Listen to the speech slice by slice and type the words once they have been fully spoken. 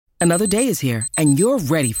Another day is here, and you're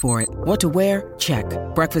ready for it. What to wear? Check.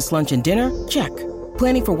 Breakfast, lunch, and dinner? Check.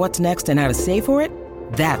 Planning for what's next and how to save for it?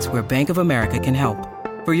 That's where Bank of America can help.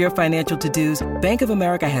 For your financial to-dos, Bank of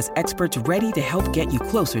America has experts ready to help get you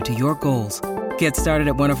closer to your goals. Get started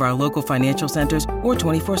at one of our local financial centers or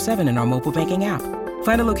 24/7 in our mobile banking app.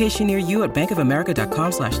 Find a location near you at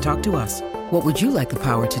bankofamerica.com/talktous. What would you like the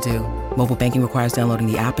power to do? Mobile banking requires downloading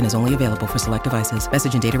the app and is only available for select devices.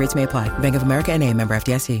 Message and data rates may apply. Bank of America N.A., member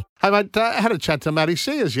FDIC. Hey, mate, I had a chat to Matty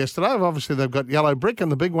Sears yesterday. Obviously, they've got Yellow Brick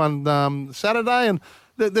and the big one Saturday, and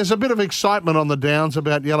there's a bit of excitement on the Downs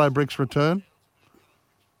about Yellow Brick's return.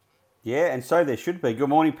 Yeah, and so there should be. Good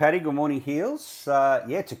morning, Paddy. Good morning, Heels.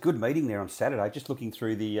 It's a good meeting there on Saturday. Just looking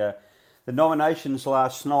through the nominations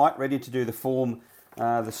last night, ready to do the form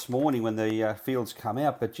this morning when the fields come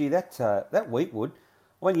out. But gee, that Wheatwood,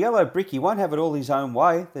 when Yellow Brick, he won't have it all his own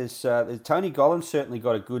way. There's Tony Gollan's certainly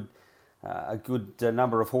got a good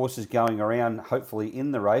number of horses going around, hopefully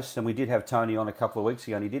in the race. And we did have Tony on a couple of weeks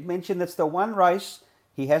ago, and he did mention that's the one race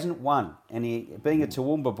he hasn't won. And he, being a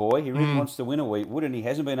Toowoomba boy, he really wants to win a Wheatwood, and he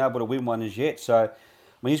hasn't been able to win one as yet. So, I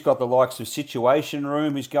mean, he's got the likes of Situation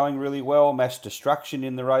Room, who's going really well, Mass Destruction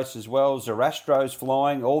in the race as well, Zarastro's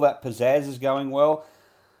flying, all that pizzazz is going well.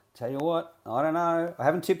 Tell you what, I don't know. I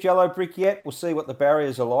haven't tipped Yellow Brick yet. We'll see what the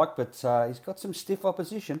barriers are like, but he's got some stiff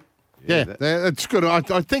opposition. Yeah, it's good. I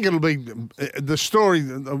think it'll be the story.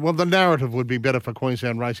 Well, the narrative would be better for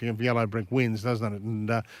Queensland racing if Yellow Brick wins, doesn't it?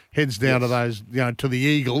 And heads down to those, to the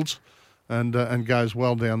Eagles, and goes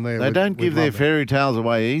well down there. They don't give their fairy tales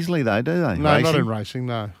away easily, though, do they? No, not in racing.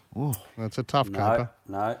 No, that's a tough caper.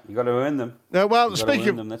 No, you got to earn them. Well, speaking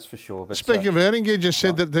of them, that's for sure. But, speaking of earning, you just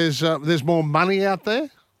said that there's more money out there.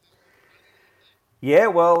 Yeah,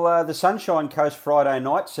 well, the Sunshine Coast Friday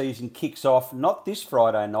night season kicks off not this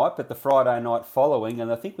Friday night, but the Friday night following,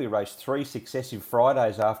 and I think we race 3 successive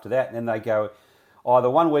Fridays after that, and then they go either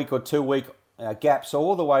 1 week or 2 week gaps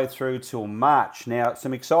all the way through till March. Now,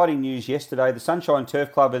 some exciting news yesterday. The Sunshine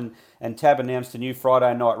Turf Club and TAB announced a new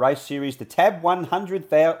Friday night race series, the TAB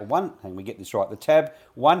 100,000. Hang on, we get this right. The TAB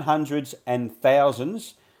 100s and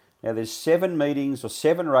thousands. Now, there's 7 meetings or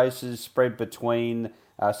 7 races spread between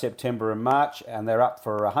September and March, and they're up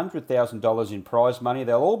for $100,000 in prize money.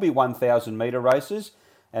 They'll all be 1,000 metre races,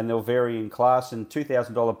 and they'll vary in class, and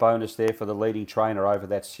 $2,000 bonus there for the leading trainer over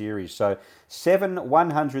that series. So 7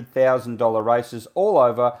 $100,000 races all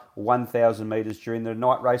over 1,000 metres during the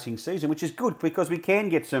night racing season, which is good because we can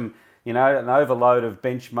get some, an overload of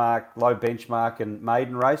low benchmark and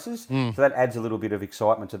maiden races. So that adds a little bit of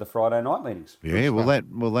excitement to the Friday night meetings. Yeah, will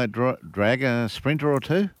that drag a sprinter or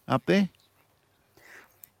two up there?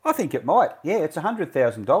 I think it might. Yeah, it's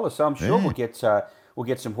 $100,000, so I'm sure we'll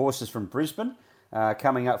get some horses from Brisbane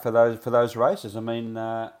coming up for those races. I mean,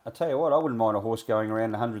 I tell you what, I wouldn't mind a horse going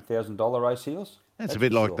around $100,000 race, Heels. That's a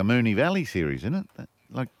bit like the Moonee Valley series, isn't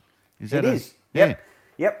it? It is.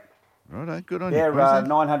 Yep. Righto, good on you. They're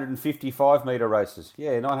 955 metre races.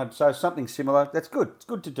 Yeah, 900. So something similar. That's good. It's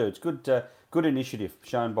good to do. It's good initiative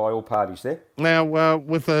shown by all parties there. Now,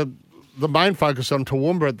 with the main focus on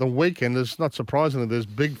Toowoomba at the weekend, is not surprisingly there's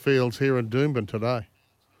big fields here in Doomben today.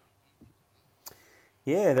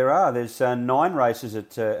 Yeah, there are. There's 9 races at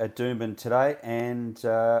Doomben today, and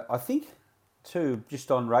I think, too,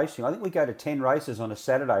 just on racing, I think we go to 10 races on a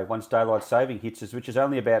Saturday once daylight saving hits us, which is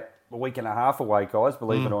only about a week and a half away, guys,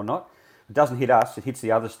 believe it or not. It doesn't hit us, it hits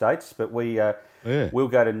the other states, but we'll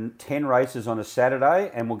go to 10 races on a Saturday,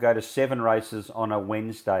 and we'll go to 7 races on a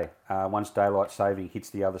Wednesday once daylight saving hits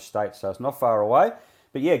the other states. So it's not far away.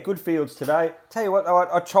 But yeah, good fields today. Tell you what,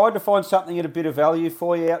 I tried to find something at a bit of value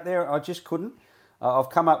for you out there. I just couldn't. I've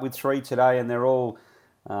come up with 3 today, and they're all,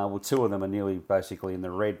 2 of them are nearly basically in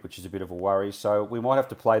the red, which is a bit of a worry. So we might have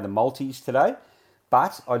to play the multis today.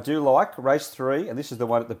 But I do like race 3, and this is the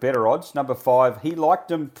one at the better odds. Number 5, He Liked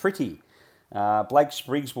 'Em Pretty. Blake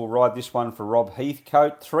Spriggs will ride this one for Rob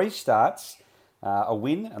Heathcote. 3 starts, a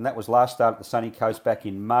win, and that was last start at the Sunny Coast back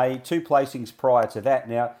in May. 2 placings prior to that.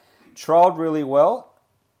 Now, trialled really well.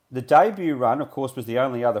 The debut run, of course, was the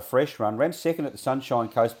only other fresh run. Ran second at the Sunshine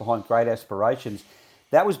Coast behind Great Aspirations.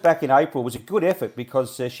 That was back in April. It was a good effort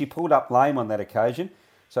because she pulled up lame on that occasion.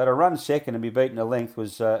 So to run second and be beaten a length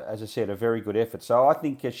was, as I said, a very good effort. So I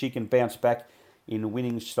think she can bounce back in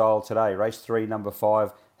winning style today. Race 3, number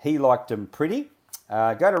 5, He Liked 'Em Pretty.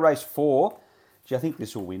 Go to race 4. Gee, I think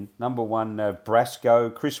this will win. Number 1,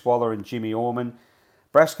 Brasco, Chris Waller and Jimmy Orman.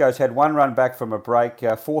 Brasco's had 1 run back from a break.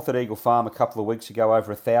 4th at Eagle Farm a couple of weeks ago,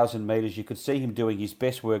 over 1,000 metres. You could see him doing his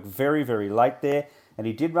best work very, very late there. And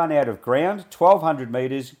he did run out of ground, 1,200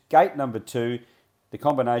 metres, gate number 2. The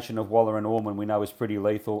combination of Waller and Orman we know is pretty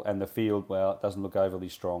lethal, and the field, well, it doesn't look overly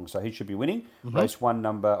strong. So he should be winning. Race 4,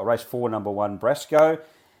 number 1, Brasco.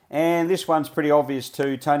 And this one's pretty obvious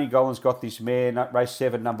too. Tony Gollan's got this mare, race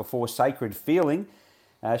 7, number 4, Sacred Feeling.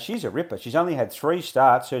 She's a ripper. She's only had 3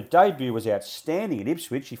 starts. Her debut was outstanding at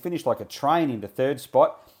Ipswich. She finished like a train into 3rd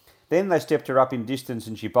spot. Then they stepped her up in distance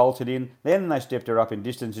and she bolted in. Then they stepped her up in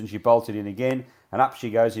distance and she bolted in again. And up she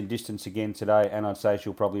goes in distance again today. And I'd say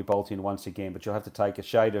she'll probably bolt in once again. But you'll have to take a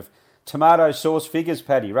shade of tomato sauce figures,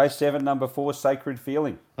 Paddy. Race 7, number 4, Sacred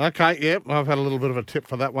Feeling. Okay, yep. I've had a little bit of a tip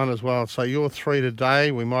for that one as well. So your 3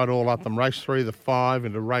 today. We might all up them. Race 3, the 5,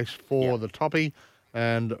 into race 4, the toppy.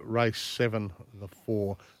 And race 7, the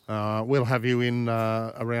 4. We'll have you in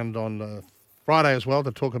around on Friday as well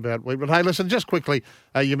to talk about wheat. But hey, listen, just quickly,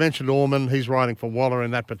 you mentioned Orman. He's riding for Waller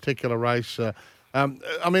in that particular race.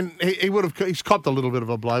 I mean, he's copped a little bit of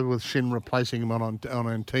a blow with Shin replacing him on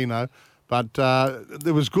Antino. But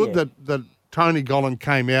it was good that Tony Gollan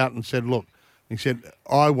came out and said, look, he said,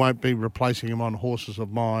 I won't be replacing him on horses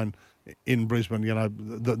of mine in Brisbane. You know,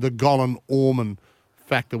 the Gollan-Orman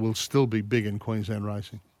factor will still be big in Queensland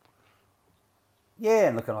racing. Yeah,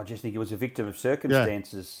 and look, I just think it was a victim of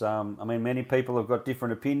circumstances. I mean, many people have got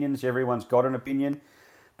different opinions. Everyone's got an opinion.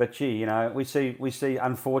 But, gee, you know, we see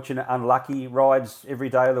unfortunate, unlucky rides every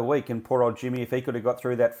day of the week. And poor old Jimmy, if he could have got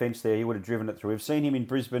through that fence there, he would have driven it through. We've seen him in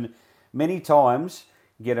Brisbane many times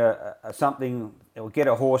get a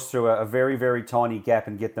horse through a very, very tiny gap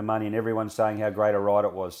and get the money. And everyone's saying how great a ride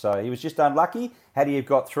it was. So he was just unlucky. Had he have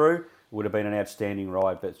got through, it would have been an outstanding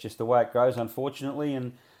ride. But it's just the way it goes, unfortunately.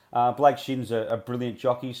 And Blake Shin's a brilliant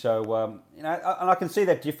jockey, so you know, and I can see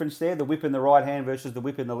that difference there, the whip in the right hand versus the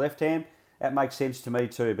whip in the left hand. That makes sense to me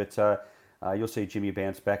too. But you'll see Jimmy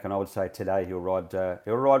bounce back, and I would say today he'll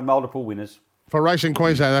ride multiple winners. For Racing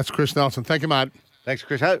Queensland, that's Chris Nelson. Thank you, mate. Thanks,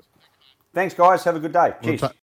 Chris. Thanks, guys. Have a good day. Cheers.